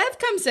 So Bev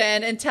comes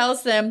in and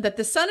tells them that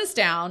the sun is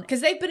down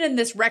because they've been in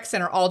this rec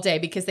center all day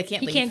because they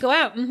can't he leave. can't go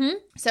out.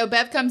 So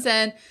Bev comes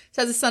in,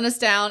 says the sun is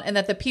down, and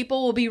that the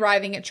people will be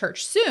arriving at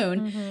church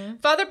soon.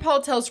 Father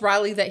Paul tells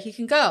Riley that he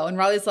can go, and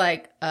Riley's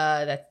like,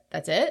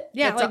 That's it?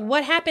 Yeah, That's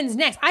what happens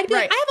next? I'd be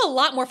like, I have a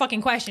lot more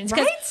fucking questions.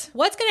 Right?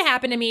 What's going to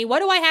happen to me? What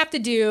do I have to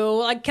do?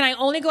 Like, can I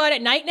only go out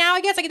at night now,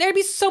 I guess? Like, there'd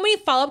be so many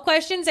follow-up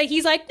questions that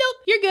he's like, nope,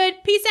 you're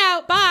good. Peace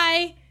out.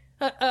 Bye.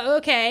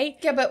 Okay.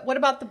 Yeah, but what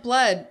about the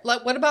blood?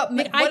 Like, what about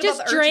I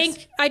just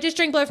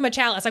drank blood from a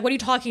chalice. Like, what are you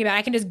talking about?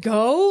 I can just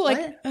go?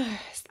 Like,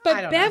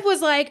 but Bev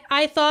was like,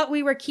 I thought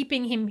we were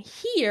keeping him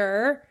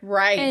here.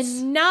 Right.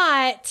 And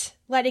not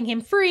letting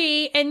him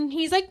free. And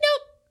he's like,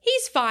 nope.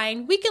 He's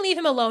fine. We can leave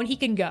him alone. He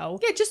can go.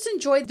 Yeah, just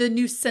enjoy the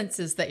new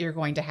senses that you're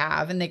going to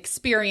have and the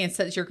experience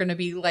that you're going to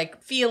be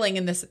like feeling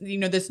in this,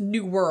 this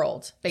new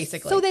world,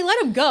 basically. So they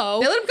let him go.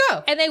 They let him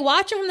go. And they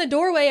watch him from the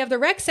doorway of the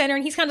rec center,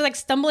 and he's kind of like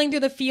stumbling through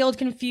the field,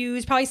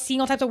 confused, probably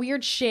seeing all types of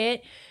weird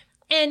shit.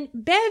 And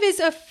Bev is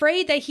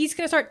afraid that he's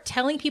going to start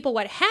telling people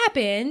what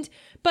happened,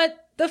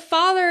 but the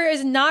father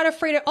is not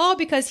afraid at all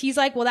because he's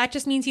like, well, that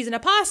just means he's an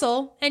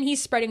apostle and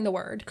he's spreading the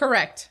word.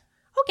 Correct.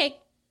 Okay.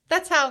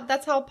 That's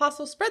how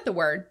apostles spread the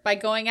word, by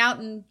going out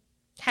and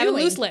having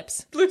loose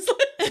lips. Loose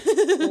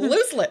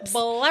lips.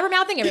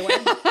 Blabbermouthing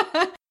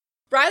everywhere.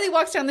 Riley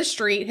walks down the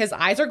street. His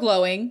eyes are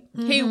glowing.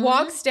 Mm-hmm. He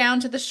walks down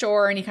to the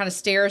shore and he kind of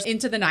stares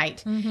into the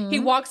night. Mm-hmm. He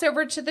walks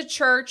over to the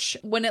church.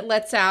 When it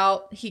lets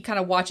out, he kind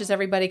of watches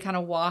everybody kind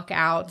of walk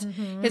out.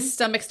 Mm-hmm. His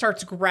stomach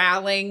starts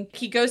growling.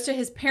 He goes to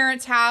his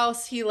parents'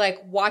 house. He like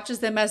watches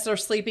them as they're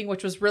sleeping,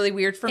 which was really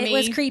weird for me. It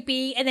was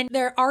creepy. And then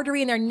their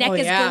artery in their neck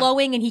is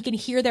glowing and he can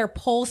hear their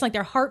pulse, like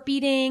their heart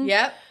beating.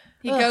 Yep.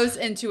 He goes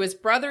into his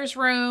brother's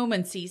room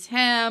and sees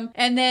him.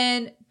 And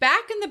then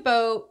back in the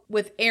boat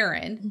with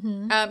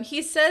Erin,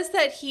 he says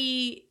that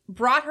he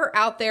brought her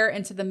out there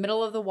into the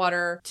middle of the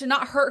water to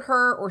not hurt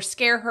her or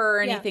scare her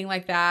or anything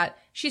like that.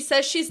 She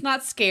says she's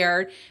not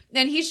scared.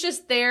 And he's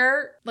just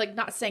there, like,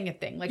 not saying a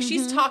thing. Like,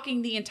 she's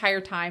talking the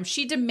entire time.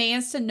 She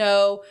demands to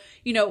know,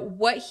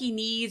 what he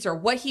needs or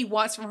what he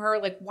wants from her.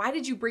 Like, why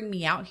did you bring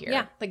me out here?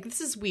 Yeah. Like,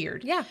 this is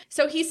weird. Yeah.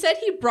 So he said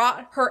he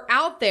brought her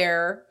out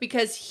there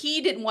because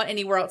he didn't want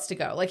anywhere else to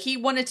go. Like, he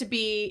wanted to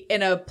be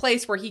in a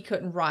place where he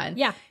couldn't run.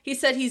 Yeah. He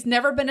said he's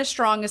never been as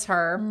strong as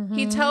her. Mm-hmm.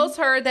 He tells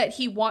her that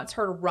he wants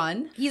her to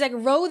run. He's like,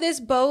 row this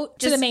boat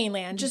to the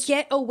mainland. Just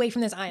get away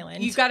from this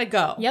island. You got to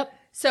go. Yep.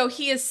 So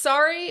he is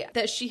sorry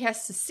that she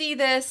has to see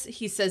this.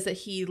 He says that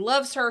he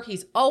loves her.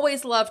 He's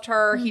always loved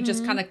her. He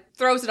just kind of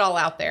throws it all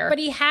out there. But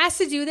he has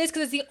to do this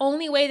because it's the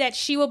only way that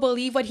she will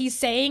believe what he's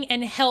saying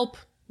and help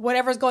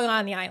whatever's going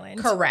on the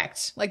island.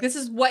 Correct. Like, this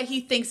is what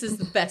he thinks is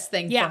the best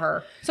thing for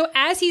her. So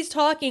as he's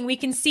talking, we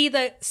can see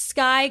the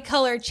sky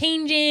color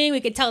changing.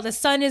 We could tell the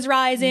sun is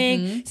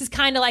rising. This is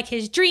kind of like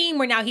his dream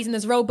where now he's in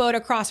this rowboat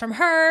across from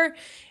her.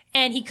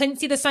 And he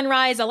couldn't see the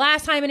sunrise the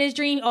last time in his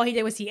dream. All he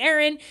did was see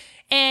Erin.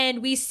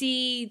 And we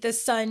see the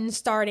sun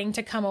starting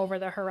to come over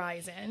the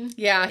horizon.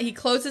 Yeah, he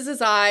closes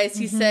his eyes.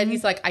 He said,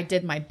 he's like, I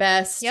did my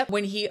best. Yep.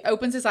 When he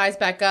opens his eyes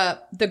back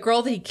up, the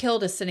girl that he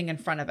killed is sitting in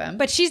front of him.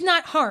 But she's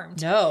not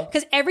harmed. No.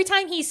 Because every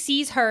time he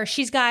sees her,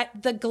 she's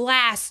got the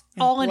glass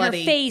all in her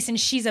face and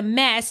she's a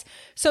mess.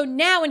 So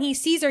now when he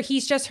sees her,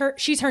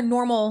 she's her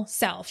normal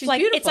self. She's like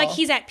beautiful. It's like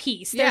he's at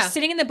peace. They're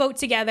sitting in the boat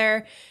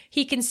together.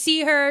 He can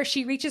see her.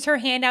 She reaches her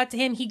hand out to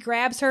him. He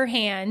grabs her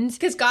hand.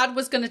 Because God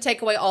was going to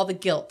take away all the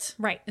guilt.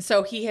 Right.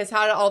 So he has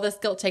had all this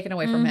guilt taken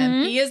away from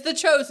him. He is the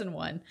chosen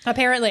one.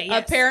 Apparently.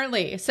 Yes.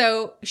 Apparently.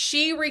 So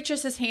she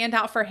reaches his hand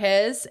out for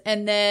his,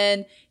 and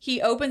then he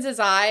opens his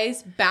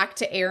eyes back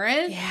to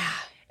Erin. Yeah.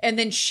 And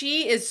then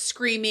she is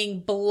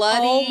screaming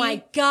bloody. Oh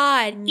my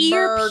God.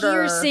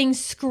 Ear-piercing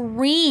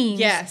screams.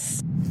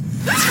 Yes.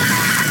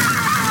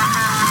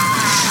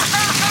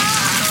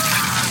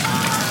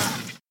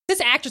 This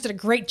actress did a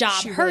great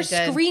job. She Her really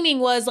did. screaming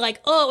was like,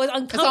 it was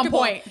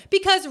uncomfortable. It's on point.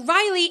 Because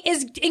Riley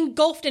is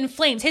engulfed in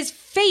flames. His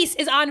face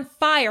is on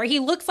fire. He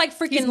looks like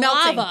freaking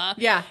lava.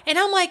 Yeah. And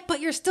I'm like, but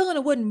you're still in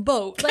a wooden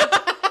boat. Like,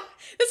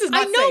 this is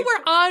not I know safe.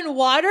 we're on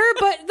water,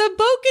 but the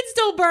boat can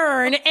still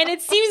burn. And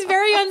it seems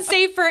very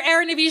unsafe for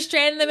Erin to be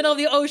stranded in the middle of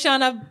the ocean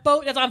on a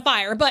boat that's on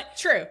fire. But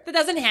True. That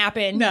doesn't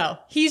happen. No.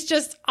 He's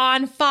just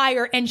on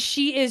fire and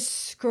she is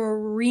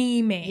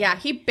screaming. Yeah,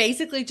 he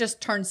basically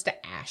just turns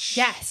to ash.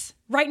 Yes.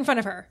 Right in front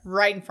of her.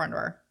 Right in front of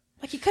her.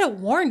 Like, you could have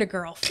warned a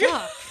girl.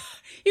 Fuck.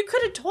 You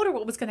could have told her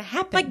what was going to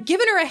happen. Like,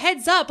 giving her a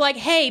heads up. Like,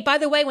 hey, by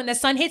the way, when the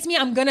sun hits me,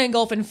 I'm going to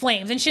engulf in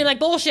flames. And she's like,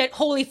 bullshit.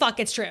 Holy fuck,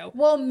 it's true.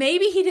 Well,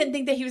 maybe he didn't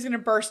think that he was going to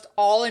burst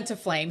all into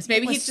flames.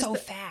 Maybe It was he's just so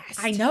fast.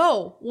 I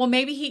know. Well,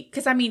 maybe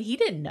because he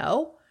didn't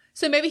know.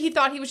 So maybe he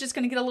thought he was just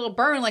going to get a little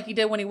burn like he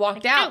did when he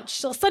walked out.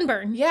 Ouch, little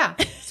sunburn. Yeah.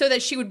 So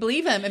that she would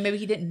believe him, and maybe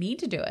he didn't need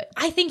to do it.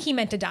 I think he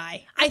meant to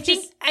die. I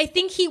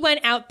think he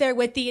went out there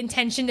with the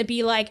intention to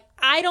be like,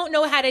 I don't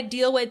know how to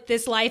deal with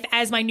this life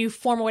as my new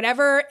form or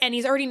whatever, and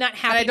he's already not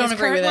happy in his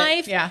current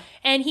life. Yeah.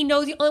 And he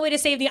knows the only way to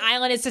save the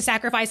island is to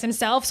sacrifice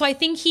himself. So I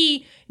think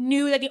he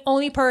knew that the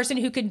only person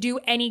who could do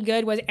any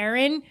good was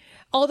Erin,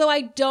 although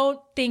I don't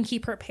think he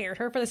prepared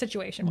her for the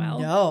situation well.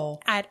 No.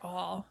 At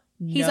all.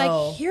 He's No.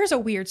 like, here's a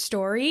weird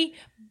story.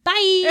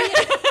 Bye.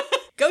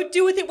 Go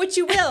do with it what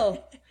you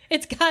will.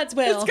 It's God's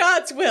will. It's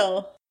God's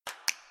will.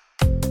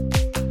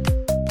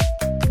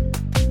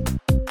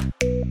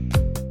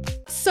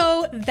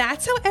 So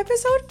that's how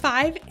episode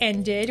 5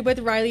 ended, with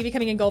Riley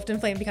becoming engulfed in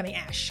flame, becoming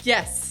ash.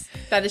 Yes,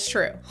 that is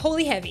true.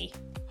 Holy heavy.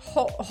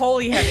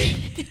 Holy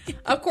heavy.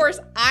 Of course,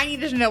 I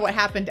needed to know what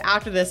happened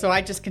after this, so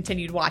I just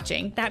continued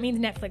watching. That means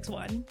Netflix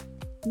won.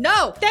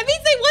 No. That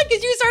means they won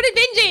because you started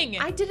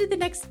binging. I did it the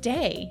next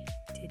day.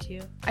 Did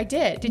you? I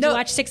did. Did you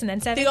watch 6 and then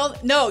 7?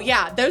 No,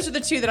 yeah. Those are the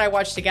 2 that I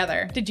watched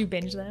together. Did you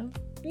binge them?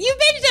 You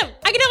binged them!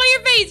 I can tell by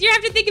your face. You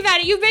have to think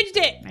about it. You binged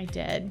it. I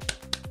did.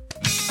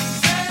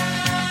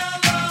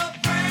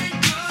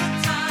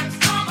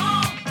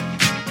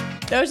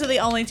 Those are the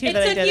only 2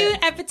 that I did. It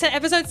took you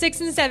episode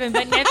 6 and 7,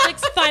 but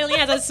Netflix finally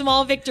has a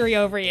small victory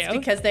over you. It's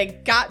because they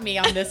got me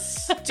on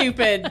this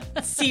stupid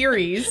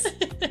series.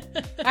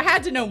 I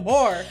had to know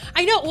more.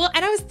 I know. Well,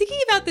 and I was thinking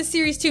about this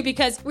series too,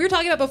 because we were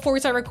talking about before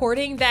we started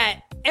recording that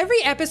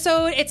every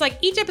episode, it's like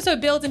each episode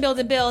builds and builds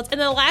and builds.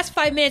 And then the last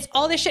 5 minutes,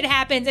 all this shit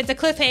happens. It's a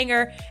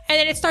cliffhanger. And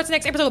then it starts the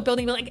next episode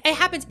building. It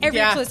happens every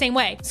episode the same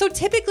way. So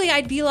typically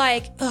I'd be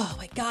like, oh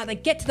my God,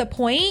 like get to the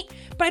point.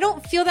 But I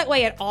don't feel that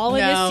way at all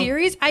in this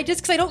series.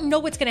 Because I don't know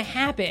what's going to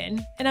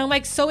happen. And I'm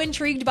like so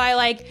intrigued by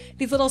like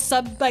these little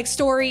sub like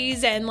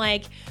stories and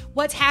like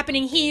what's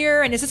happening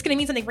here. And is this going to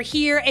mean something for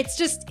here?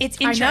 It's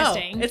interesting.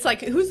 I know. It's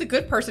like, who's the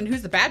good person?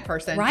 Who's the bad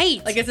person?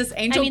 Right. Like, is this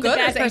Angel good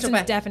or is Angel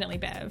bad? Definitely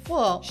Bev.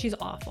 Well, she's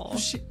awful.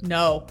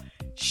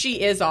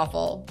 She is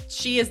awful.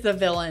 She is the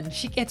villain.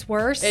 She gets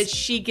worse.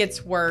 She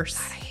gets worse.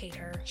 God, I hate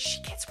her.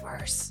 She gets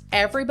worse.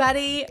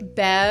 Everybody,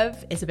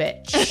 Bev is a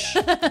bitch.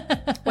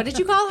 What did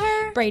you call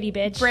her? Brady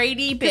bitch.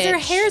 Brady bitch. Because her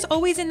hair's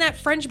always in that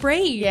French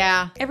braid.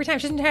 Yeah. Every time.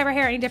 She doesn't have her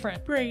hair any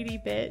different.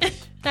 Brady bitch.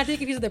 Not to be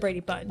confused with the Brady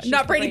Bunch.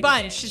 Not Brady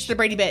Bunch. She's the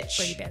Brady bitch.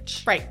 Brady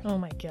bitch. Right. Oh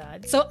my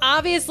God. So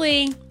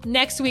obviously,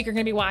 next week we're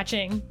going to be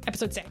watching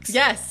episode 6.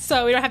 Yes.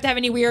 So we don't have to have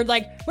any weird,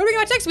 like, what are we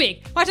going to watch next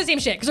week? Watch the same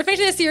shit. Because we're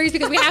finishing this series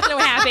because we have to know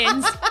what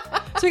happens.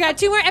 So we got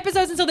 2 more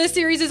episodes until this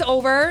series is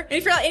over. And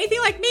if you're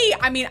anything like me,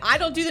 I mean, I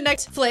don't do the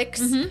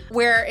Netflix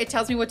where it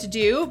tells me what to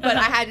do, but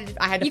I had to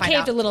find out. You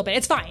caved a little bit.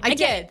 It's fine. I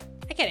did.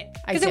 I get it.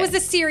 Because it was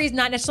this series,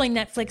 not necessarily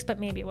Netflix, but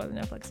maybe it was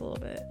Netflix a little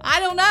bit.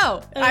 I don't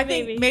know. I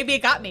think maybe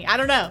it got me. I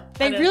don't know.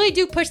 They really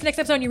do push the next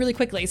episode on you really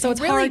quickly. So it's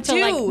hard to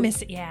like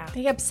miss it. Yeah.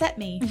 They upset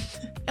me.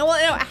 And well,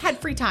 I had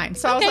free time.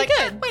 So I was like,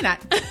 good. Why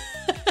not?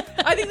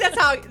 I think that's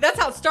how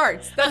it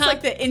starts. That's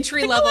like the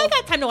entry level. I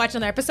got time to watch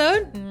another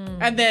episode.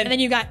 And then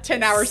you got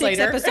 10 hours 6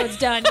 later. episodes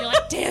done. You're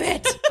like, damn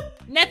it.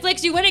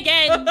 Netflix, you win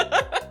again.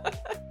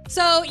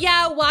 So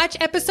yeah, watch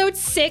episode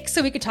 6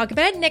 so we could talk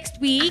about it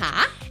next week.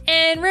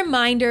 And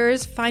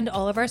reminders, find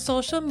all of our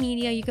social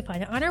media. You can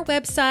find it on our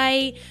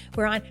website.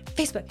 We're on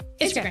Facebook,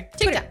 Instagram,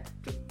 TikTok.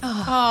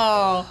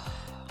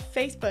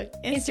 Facebook,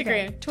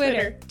 Instagram,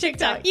 Twitter,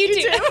 TikTok,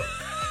 YouTube.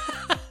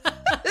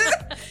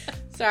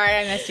 Sorry,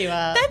 I messed you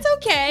up. That's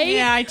okay.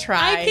 Yeah, I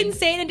tried. I can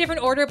say it in a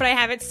different order, but I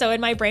have it so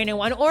in my brain in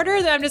one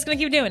order that I'm just going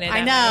to keep doing it.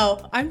 I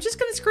know. I'm just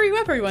going to screw you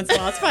up every once in a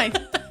while. It's fine.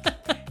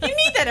 You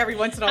need that every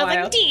once in a while.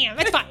 I was like, damn,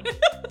 it's fine. This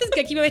is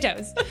good. Keep me on my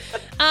toes.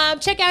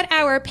 Check out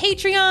our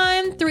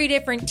Patreon, 3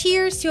 different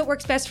tiers. See what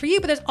works best for you,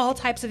 but there's all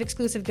types of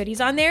exclusive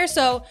goodies on there.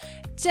 So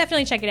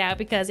definitely check it out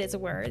because it's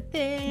worth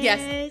it.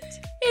 Yes.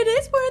 It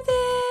is worth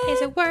it.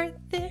 Is it worth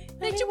it?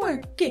 Let you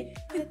work it.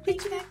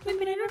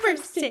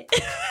 Reverse it.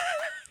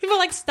 People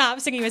like, stop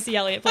singing Missy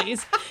Elliott,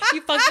 please.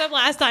 You fucked up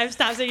last time.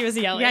 Stop singing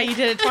Missy Elliott. Yeah, you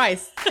did it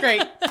twice.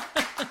 Great.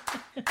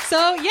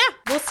 So, yeah,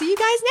 we'll see you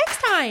guys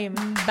next time.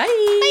 Bye.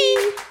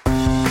 Bye.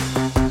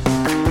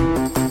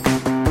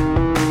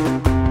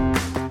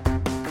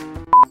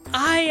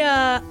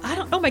 I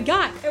don't, oh my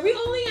God. Are we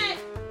only at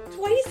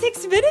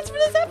 26 minutes for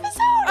this episode?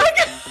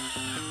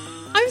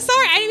 I'm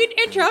sorry. I didn't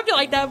even interrupt you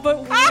like that, but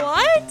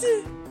what?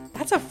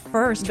 That's a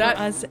first for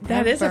us.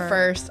 That is a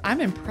first.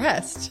 I'm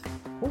impressed.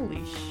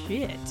 Holy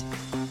shit.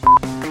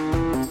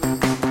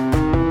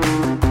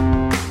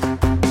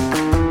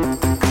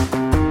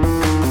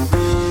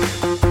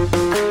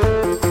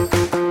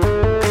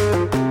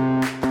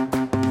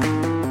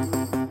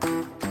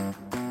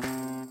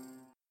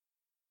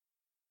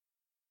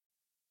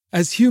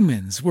 As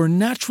humans, we're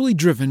naturally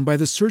driven by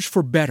the search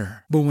for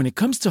better. But when it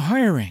comes to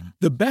hiring,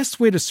 the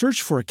best way to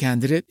search for a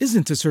candidate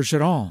isn't to search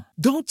at all.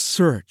 Don't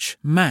search,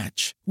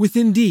 match with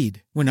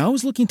Indeed. When I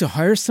was looking to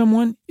hire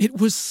someone, it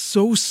was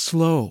so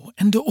slow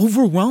and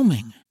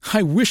overwhelming.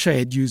 I wish I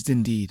had used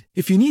Indeed.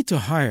 If you need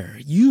to hire,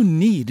 you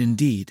need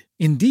Indeed.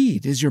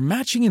 Indeed is your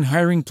matching and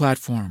hiring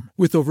platform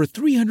with over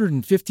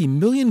 350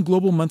 million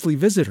global monthly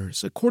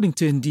visitors, according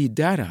to Indeed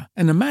data,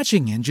 and a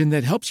matching engine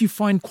that helps you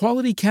find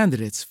quality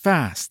candidates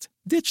fast.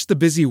 Ditch the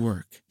busy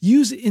work.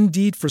 Use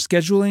Indeed for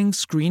scheduling,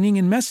 screening,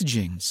 and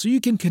messaging so you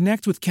can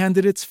connect with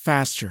candidates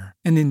faster.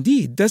 And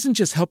Indeed doesn't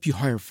just help you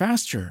hire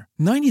faster.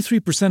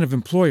 93% of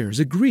employers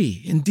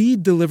agree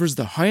Indeed delivers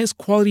the highest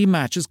quality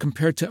matches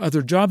compared to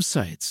other job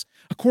sites,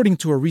 according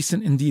to a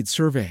recent Indeed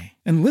survey.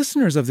 And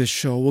listeners of this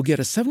show will get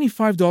a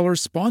 $75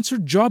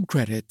 sponsored job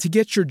credit to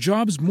get your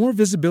jobs more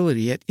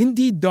visibility at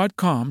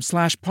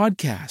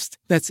Indeed.com/podcast.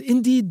 That's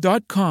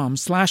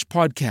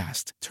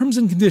Indeed.com/podcast. Terms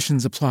and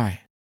conditions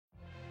apply.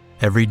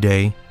 Every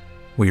day,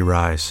 we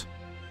rise,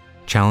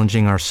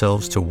 challenging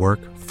ourselves to work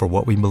for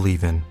what we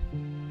believe in.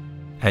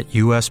 At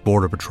U.S.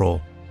 Border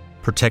Patrol,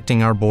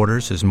 protecting our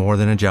borders is more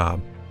than a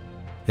job.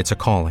 It's a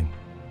calling.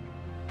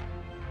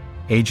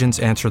 Agents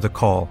answer the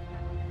call,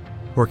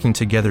 working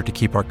together to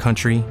keep our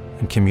country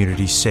and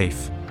communities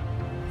safe.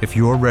 If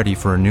you're ready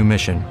for a new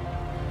mission,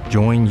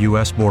 join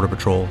U.S. Border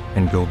Patrol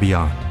and go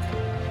beyond.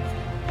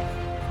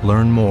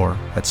 Learn more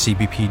at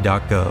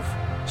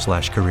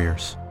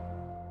cbp.gov/careers.